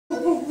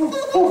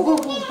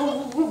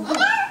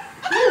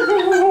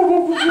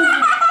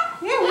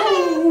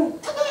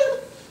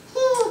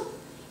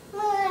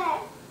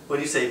What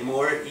do you say?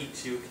 More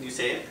eats you. Can you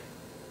say it?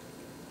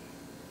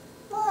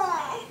 More.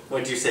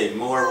 What do you say?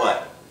 More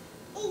what?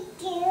 Eat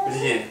you.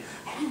 Yeah.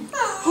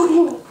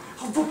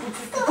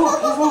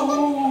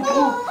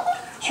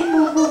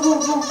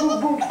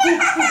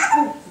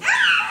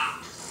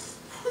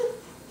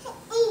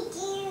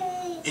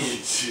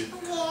 Eat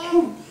you.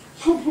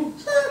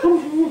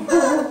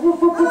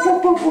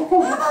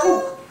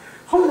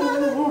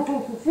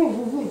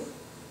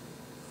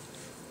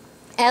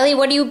 Ellie,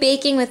 what are you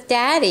baking with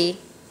Daddy?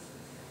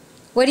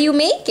 What are you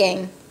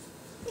making?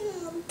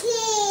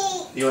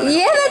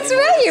 Yeah, that's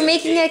right. You're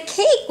making a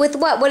cake. With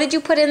what? What did you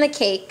put in the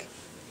cake?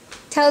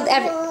 Tell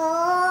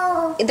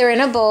they're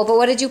in a bowl, but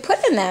what did you put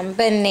in them?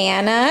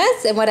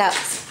 Bananas and what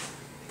else?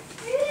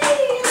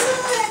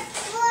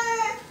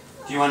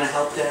 Do you want to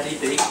help Daddy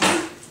bake?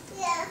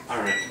 Yeah.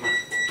 Alright, come on.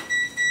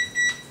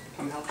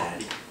 Come help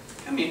Daddy.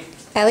 Come here.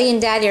 Ellie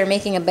and Daddy are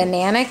making a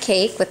banana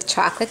cake with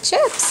chocolate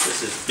chips.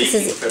 This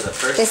is baking for the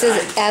first This time.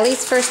 is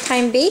Ellie's first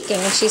time baking,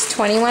 and she's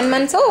 21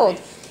 months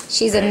old.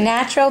 She's a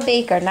natural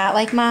baker, not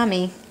like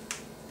Mommy.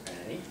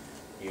 Ready?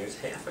 Here's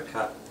half a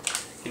cup.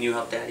 Can you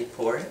help Daddy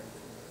pour it?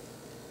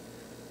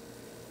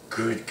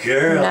 Good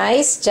girl.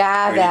 Nice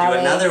job, We're gonna Ellie. do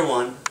another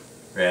one.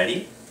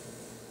 Ready?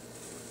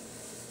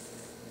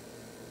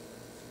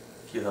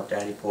 Can you help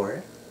Daddy pour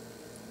it?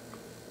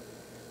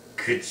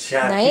 Good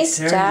job. Nice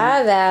Keep turning.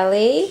 job,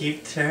 Ellie.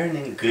 Keep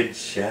turning. Good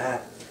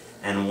job.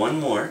 And one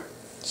more.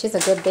 She's a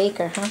good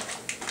baker, huh?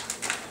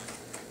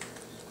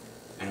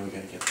 And we're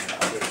going to get that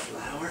other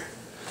flour,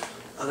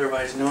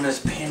 otherwise known as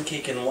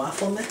pancake and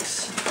waffle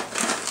mix.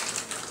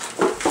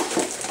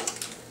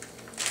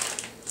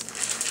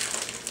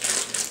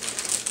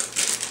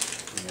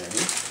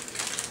 Ready?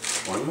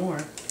 One more.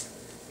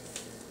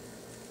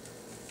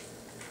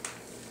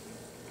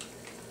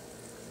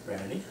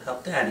 Ready?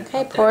 Help Daddy. Okay,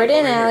 Help pour it Daddy.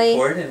 in, Over here. Ellie.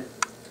 Pour it in.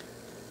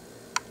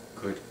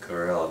 Good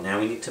girl. Now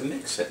we need to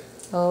mix it.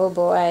 Oh,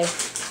 boy.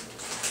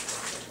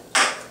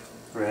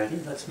 Ready?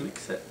 Let's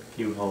mix it.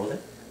 You hold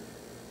it.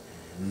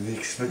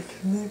 Mix, mix,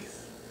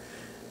 mix.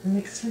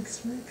 Mix,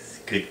 mix, mix.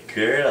 Good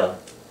girl.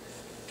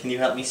 Can you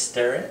help me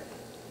stir it?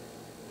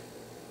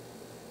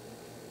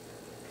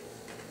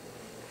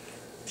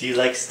 Do you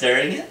like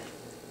stirring it?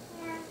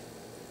 Yeah.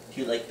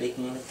 Do you like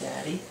baking with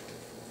Daddy?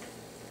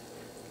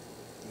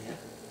 Yeah.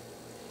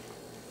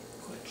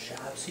 Good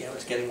job. See how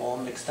it's getting all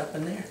mixed up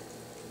in there?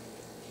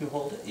 You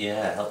hold it?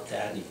 Yeah, help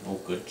Daddy. Oh,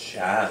 good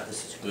job.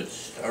 This is good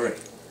stirring.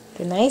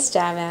 Good, nice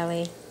job,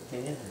 Ellie.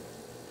 Yeah.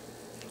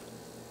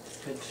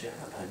 Good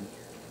job, honey.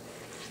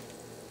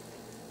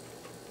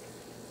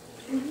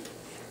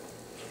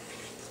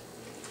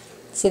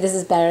 See, this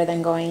is better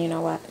than going, you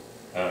know what?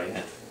 Oh,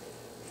 yeah.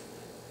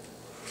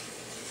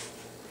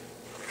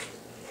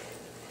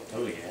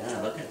 Oh,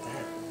 yeah, look at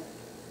that.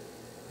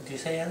 What do you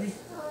say, Ellie?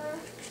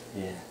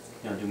 Yeah.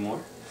 You want to do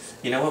more?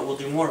 You know what? We'll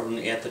do more when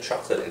we add the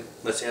chocolate in.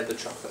 Let's add the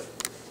chocolate.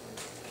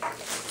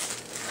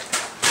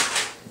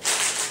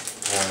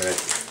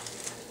 Alright.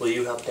 Will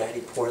you help Daddy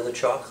pour the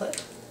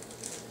chocolate?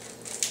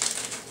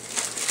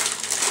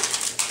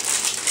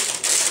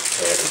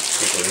 Ready?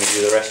 He's going to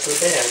do the rest of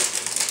the bag.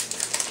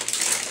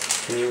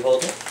 Can you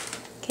hold it?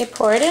 Okay,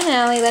 pour it in,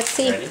 Ellie. Let's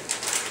see. Ready?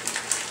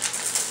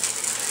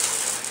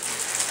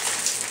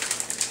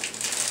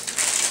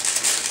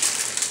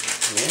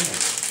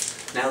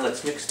 Yeah. Now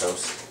let's mix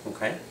those.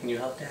 Okay? Can you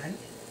help Daddy?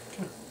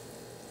 Come on.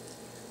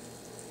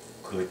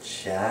 Good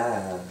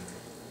job.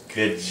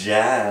 Good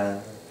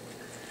job.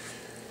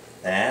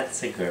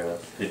 That's a girl.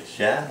 Good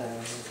job.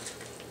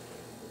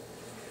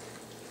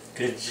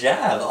 Good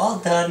job. All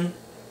done.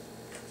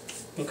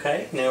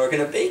 Okay, now we're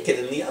going to bake it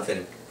in the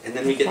oven. And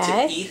then we get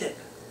Okay. to eat it.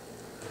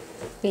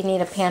 We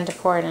need a pan to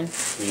pour it in.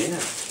 Yeah.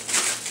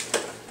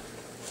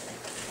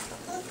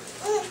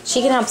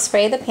 She can help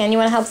spray the pan. You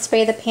want to help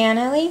spray the pan,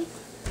 Ellie?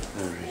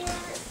 Alright.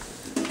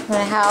 You want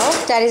to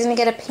help? Daddy's going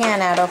to get a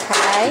pan out, You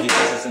okay? think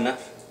this is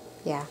enough?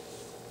 Yeah.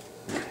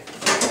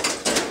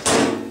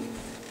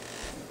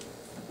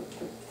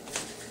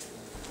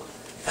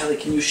 Ellie,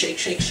 can you shake,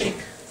 shake, shake?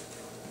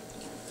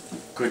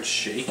 Good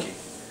shaking.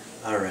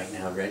 Alright,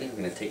 now ready? We're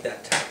going to take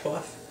that top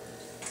off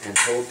and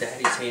hold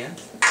Daddy's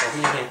hand.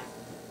 Hold my hand.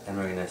 And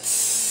we're going to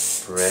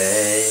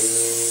spray,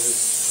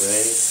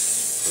 spray,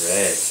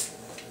 spray.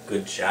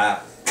 Good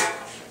job.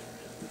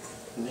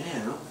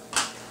 Now,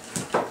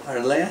 our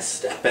last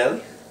step,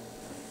 Ellie.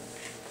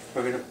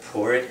 We're going to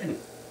pour it in.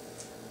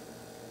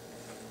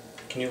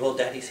 Can you hold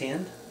Daddy's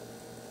hand?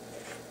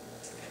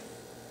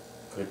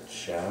 Good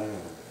job.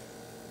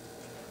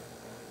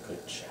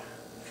 Good job.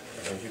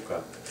 There you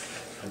go.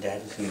 And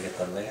Daddy's going to get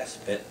the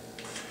last bit.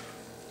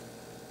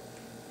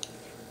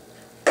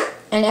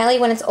 And Ellie,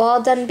 when it's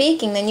all done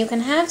baking, then you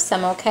can have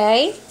some,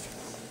 okay?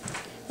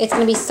 It's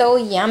going to be so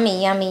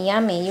yummy, yummy,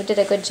 yummy. You did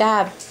a good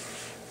job.